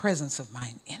the presence of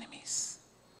mine enemies.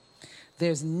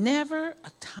 There's never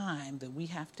a time that we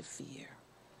have to fear.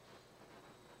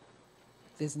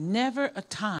 There's never a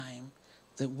time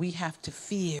that we have to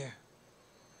fear.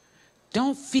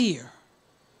 Don't fear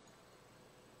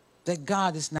that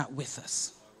God is not with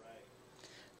us.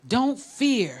 Don't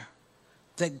fear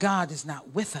that God is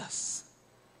not with us.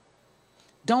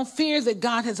 Don't fear that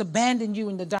God has abandoned you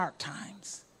in the dark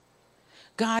times.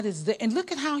 God is there. And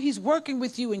look at how he's working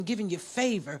with you and giving you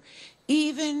favor,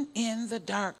 even in the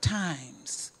dark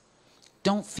times.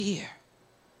 Don't fear.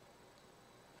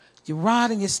 Your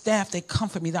rod and your staff, they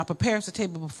comfort me. Thou preparest a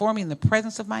table before me in the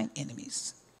presence of mine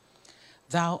enemies.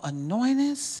 Thou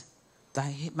anointest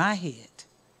my head.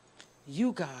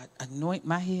 You, God, anoint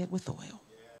my head with oil.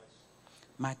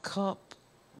 My cup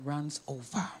runs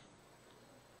over.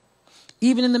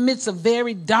 Even in the midst of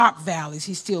very dark valleys,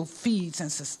 he still feeds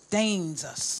and sustains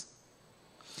us.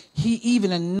 He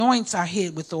even anoints our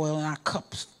head with oil and our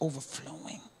cups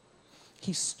overflowing.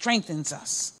 He strengthens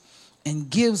us and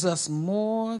gives us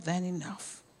more than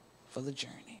enough for the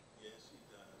journey. Yes, he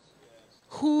does.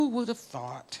 Yes. Who would have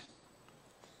thought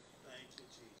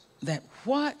that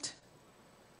what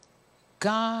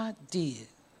God did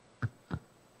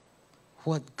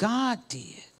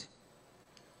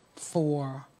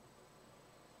for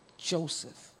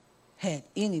Joseph had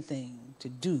anything to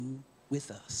do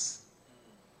with us?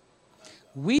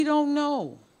 We don't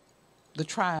know the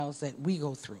trials that we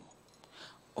go through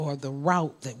or the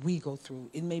route that we go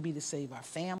through. It may be to save our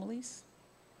families.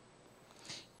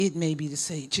 It may be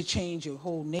to change your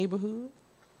whole neighborhood,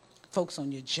 folks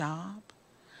on your job.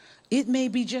 It may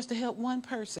be just to help one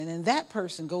person, and that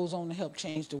person goes on to help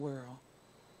change the world.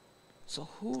 So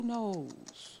who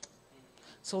knows?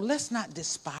 So let's not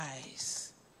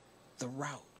despise the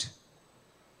route.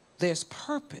 There's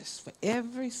purpose for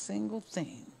every single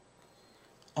thing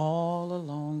all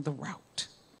along the route.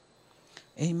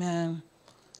 Amen.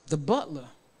 The butler,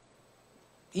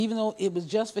 even though it was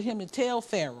just for him to tell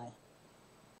Pharaoh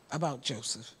about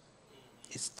Joseph,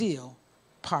 it's still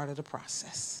part of the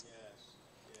process.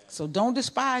 So don't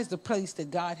despise the place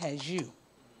that God has you.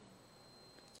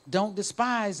 Don't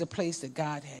despise the place that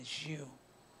God has you.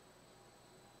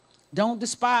 Don't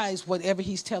despise whatever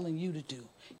he's telling you to do.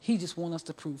 He just wants us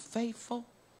to prove faithful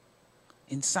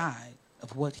inside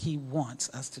of what he wants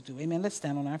us to do. Amen. Let's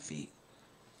stand on our feet.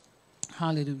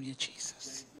 Hallelujah,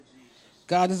 Jesus.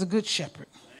 God is a good shepherd.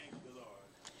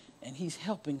 And he's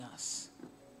helping us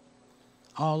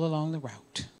all along the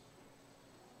route.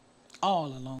 All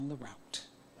along the route.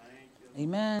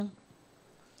 Amen.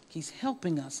 He's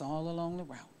helping us all along the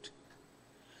route.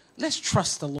 Let's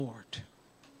trust the Lord.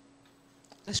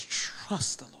 Let's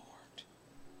trust the Lord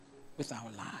with our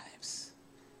lives.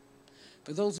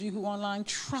 For those of you who are online,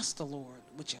 trust the Lord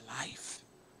with your life.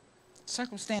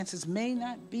 Circumstances may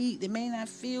not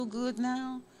feel good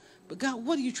now, but God,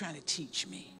 what are you trying to teach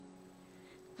me?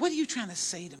 What are you trying to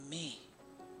say to me?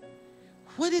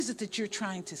 What is it that you're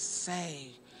trying to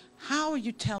say? How are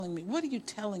you telling me? What are you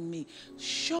telling me?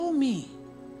 Show me.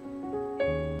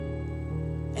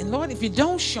 And Lord, if you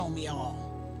don't show me all,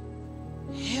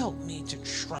 help me to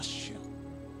trust you.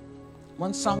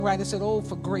 One songwriter said, oh,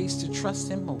 for grace to trust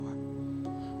him more.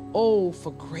 Oh,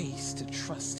 for grace to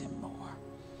trust him more.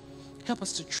 Help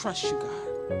us to trust you,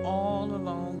 God, all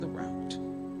along the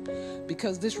route.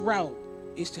 Because this route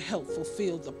is to help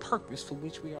fulfill the purpose for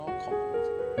which we are all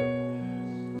called.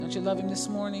 Don't you love him this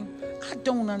morning? I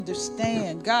don't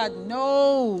understand. God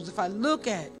knows if I look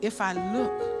at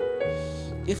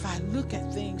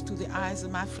things through the eyes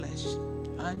of my flesh.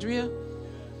 Andrea,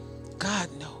 God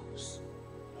knows.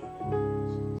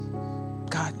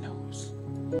 God knows.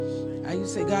 I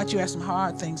used to say, God, you have some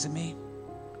hard things in me.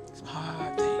 Some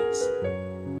hard things.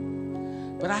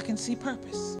 But I can see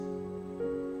purpose.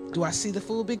 Do I see the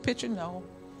full big picture? No.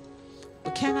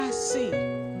 But can I see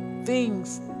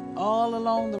things all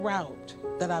along the route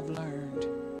that I've learned?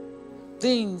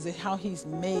 Things that how he's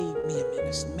made me a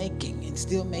minister, making and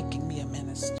still making me a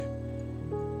minister.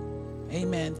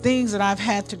 Amen. Things that I've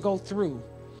had to go through.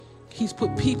 He's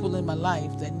put people in my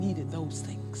life that needed those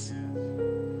things.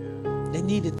 They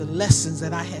needed the lessons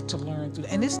that I had to learn through.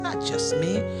 And it's not just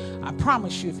me. I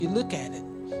promise you, if you look at it,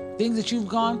 things that you've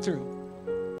gone through,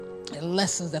 and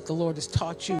lessons that the Lord has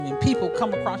taught you, and people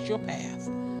come across your path,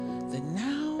 that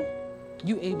now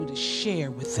you're able to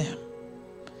share with them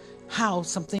how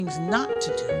some things not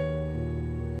to do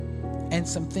and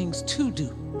some things to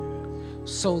do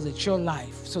so that your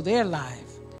life, so their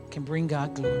life can bring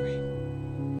God glory.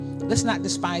 Let's not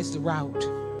despise the route.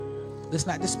 Let's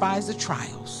not despise the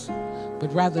trials,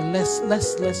 but rather let's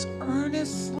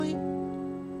earnestly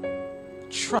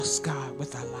trust God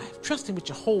with our life. Trust him with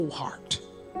your whole heart.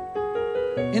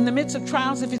 In the midst of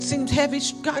trials, if it seems heavy,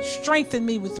 God, strengthen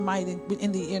me with might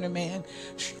in the inner man.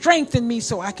 Strengthen me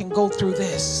so I can go through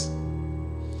this.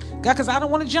 God, because I don't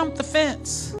want to jump the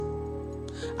fence.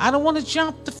 I don't want to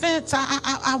jump the fence.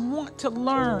 I want to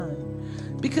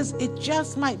learn, because it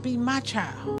just might be my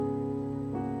child.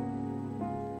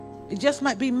 It just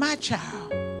might be my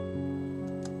child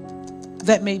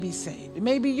that may be saved. It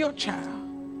may be your child.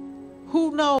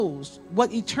 Who knows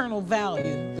what eternal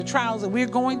value the trials that we're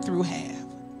going through have.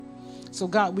 So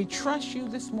God, we trust you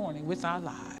this morning with our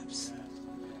lives.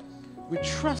 We're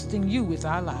trusting you with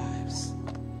our lives.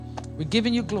 We're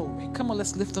giving you glory. Come on,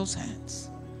 let's lift those hands.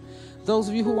 Those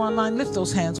of you who are online, lift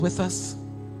those hands with us.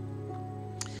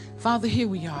 Father, here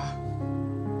we are.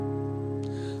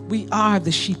 We are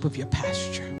the sheep of your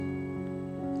pasture.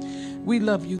 We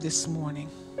love you this morning.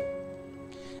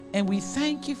 And we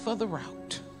thank you for the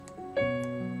route.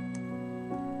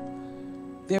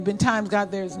 There have been times,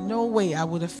 God, there's no way I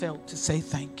would have felt to say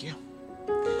thank you.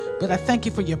 But I thank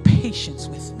you for your patience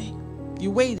with me.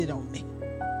 You waited on me.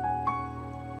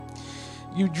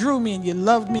 You drew me and you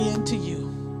loved me into you.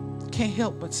 Can't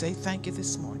help but say thank you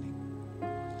this morning.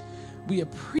 We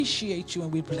appreciate you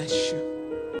and we bless you.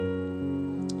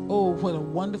 Oh, what a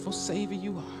wonderful Savior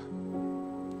you are.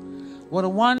 What a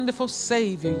wonderful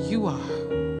Savior you are.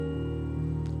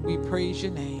 We praise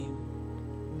your name.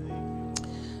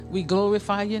 We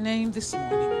glorify your name this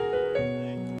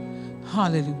morning.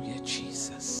 Hallelujah,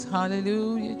 Jesus.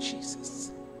 Hallelujah,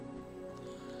 Jesus.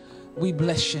 We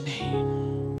bless your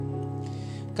name.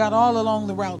 God, all along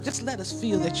the route, just let us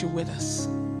feel that you're with us.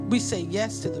 We say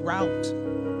yes to the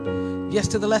route. Yes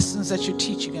to the lessons that you're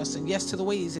teaching us. And yes to the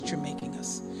ways that you're making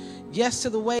us. Yes to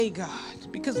the way, God.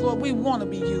 Because, Lord, we want to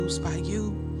be used by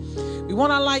you. We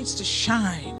want our lights to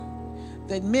shine,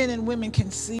 that men and women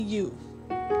can see you.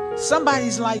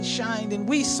 Somebody's light shined and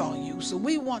we saw you. So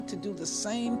we want to do the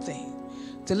same thing,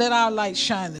 to let our light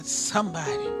shine, that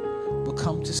somebody will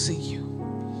come to see you.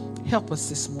 Help us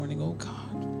this morning, oh God.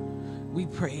 We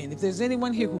pray. And if there's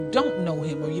anyone here who don't know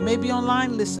him, or you may be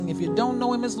online listening, if you don't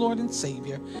know him as Lord and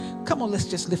Savior, come on, let's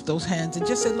just lift those hands and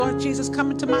just say, Lord Jesus,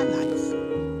 come into my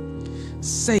life.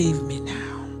 Save me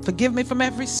now. Forgive me from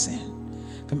every sin,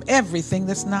 from everything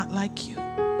that's not like you.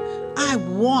 I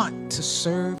want to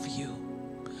serve you.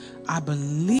 I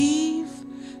believe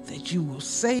that you will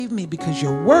save me, because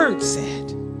your word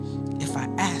said, if I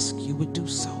ask, you would do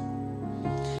so.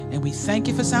 And we thank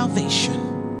you for salvation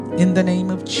in the name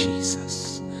of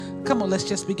Jesus. Come on, let's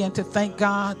just begin to thank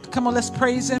God. Come on, let's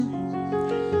praise him.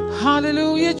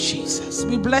 Hallelujah, Jesus.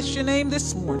 We bless your name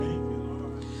this morning.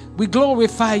 We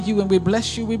glorify you and we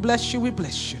bless you, we bless you, we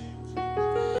bless you.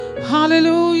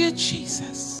 Hallelujah,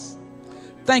 Jesus.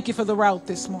 Thank you for the route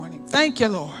this morning. Thank you,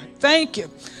 Lord. Thank you.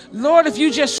 Lord, if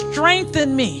you just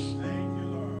strengthen me.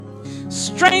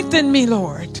 Strengthen me,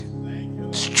 Lord.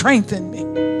 Strengthen me.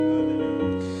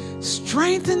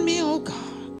 Strengthen me, oh God.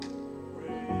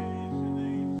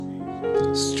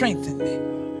 Strengthen me.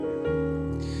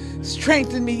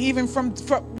 Strengthen me even from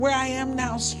where I am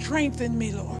now. Strengthen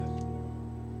me, Lord.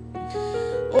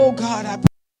 Oh God, I pray.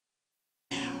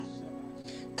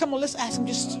 Come on, let's ask him,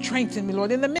 just strengthen me,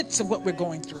 Lord, in the midst of what we're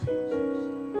going through.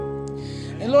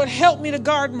 And Lord, help me to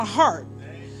guard my heart,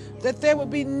 that there would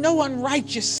be no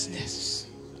unrighteousness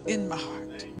in my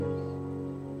heart.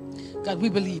 God, we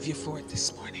believe you for it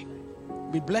this morning.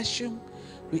 We bless you,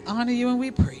 we honor you, and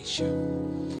we praise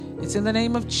you. It's in the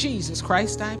name of Jesus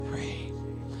Christ I pray.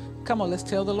 Come on, let's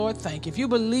tell the Lord thank you. If you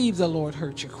believe the Lord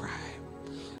heard your cry.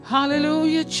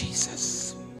 Hallelujah,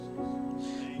 Jesus.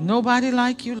 Nobody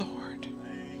like you, Lord.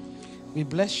 We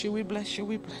bless you, we bless you,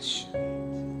 we bless you.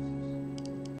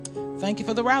 Thank you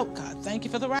for the route, God. Thank you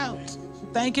for the route.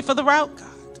 Thank you for the route, God.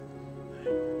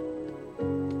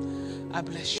 I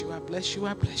bless you, I bless you,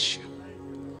 I bless you.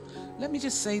 Let me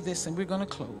just say this and we're going to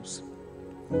close.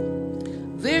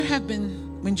 There have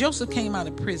been, when Joseph came out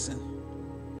of prison,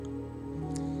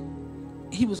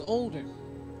 he was older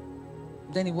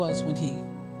than he was when he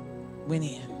went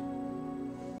in.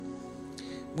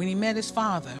 When he met his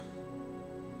father,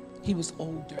 he was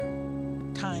older.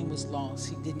 Time was lost.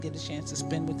 He didn't get a chance to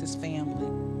spend with his family.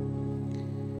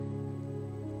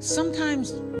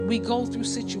 Sometimes we go through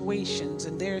situations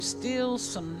and there's still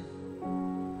some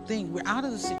thing. We're out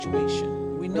of the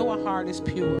situation. We know our heart is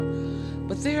pure.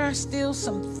 But there are still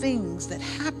some things that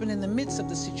happen in the midst of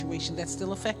the situation that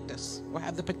still affect us or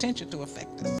have the potential to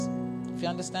affect us. If you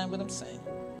understand what I'm saying.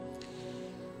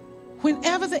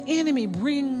 Whenever the enemy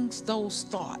brings those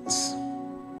thoughts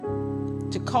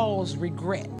to cause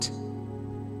regret,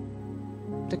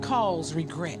 because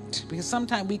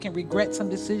sometimes we can regret some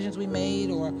decisions we made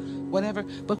or whatever,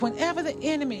 but whenever the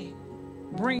enemy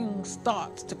brings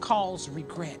thoughts to cause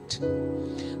regret,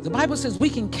 the Bible says we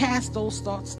can cast those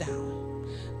thoughts down.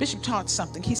 Bishop taught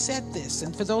something. He said this,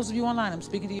 and for those of you online, I'm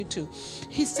speaking to you too.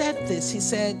 He said this. He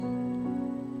said,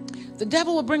 the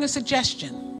devil will bring a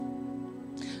suggestion,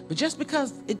 but just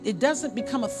because it doesn't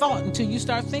become a thought until you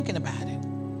start thinking about it,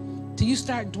 till you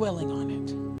start dwelling on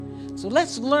it. So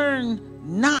let's learn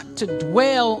not to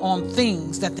dwell on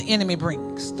things that the enemy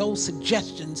brings, those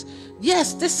suggestions.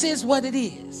 Yes, this is what it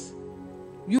is.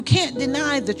 You can't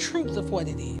deny the truth of what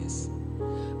it is.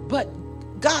 But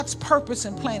God's purpose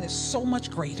and plan is so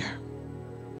much greater.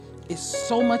 It's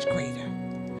so much greater.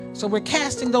 So we're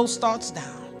casting those thoughts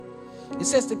down. It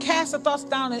says to cast the thoughts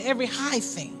down in every high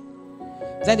thing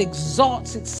that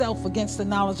exalts itself against the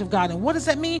knowledge of God. And what does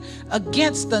that mean?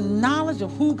 Against the knowledge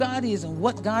of who God is and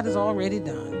what God has already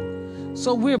done.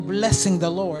 So we're blessing the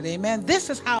Lord. Amen. This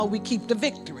is how we keep the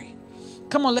victory.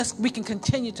 Come on, we can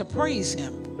continue to praise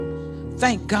him.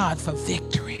 Thank God for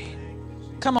victory.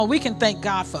 Come on, we can thank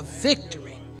God for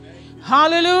victory.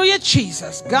 Hallelujah,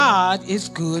 Jesus. God is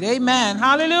good. Amen.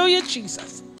 Hallelujah,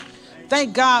 Jesus.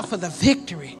 Thank God for the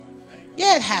victory.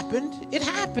 Yeah, it happened. It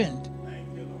happened.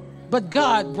 But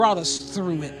God brought us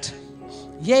through it.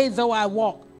 Yea, though I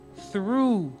walk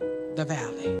through the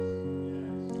valley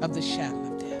of the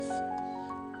shadow of death.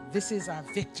 This is our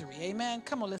victory. Amen.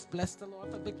 Come on, let's bless the Lord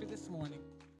for victory this morning.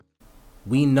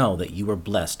 We know that you were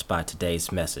blessed by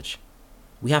today's message.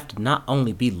 We have to not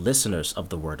only be listeners of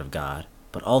the Word of God,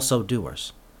 but also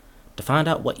doers. To find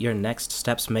out what your next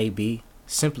steps may be,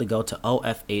 simply go to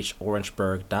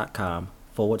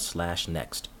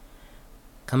ofhorangeburg.com/next.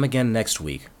 Come again next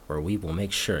week, where we will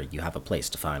make sure you have a place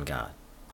to find God.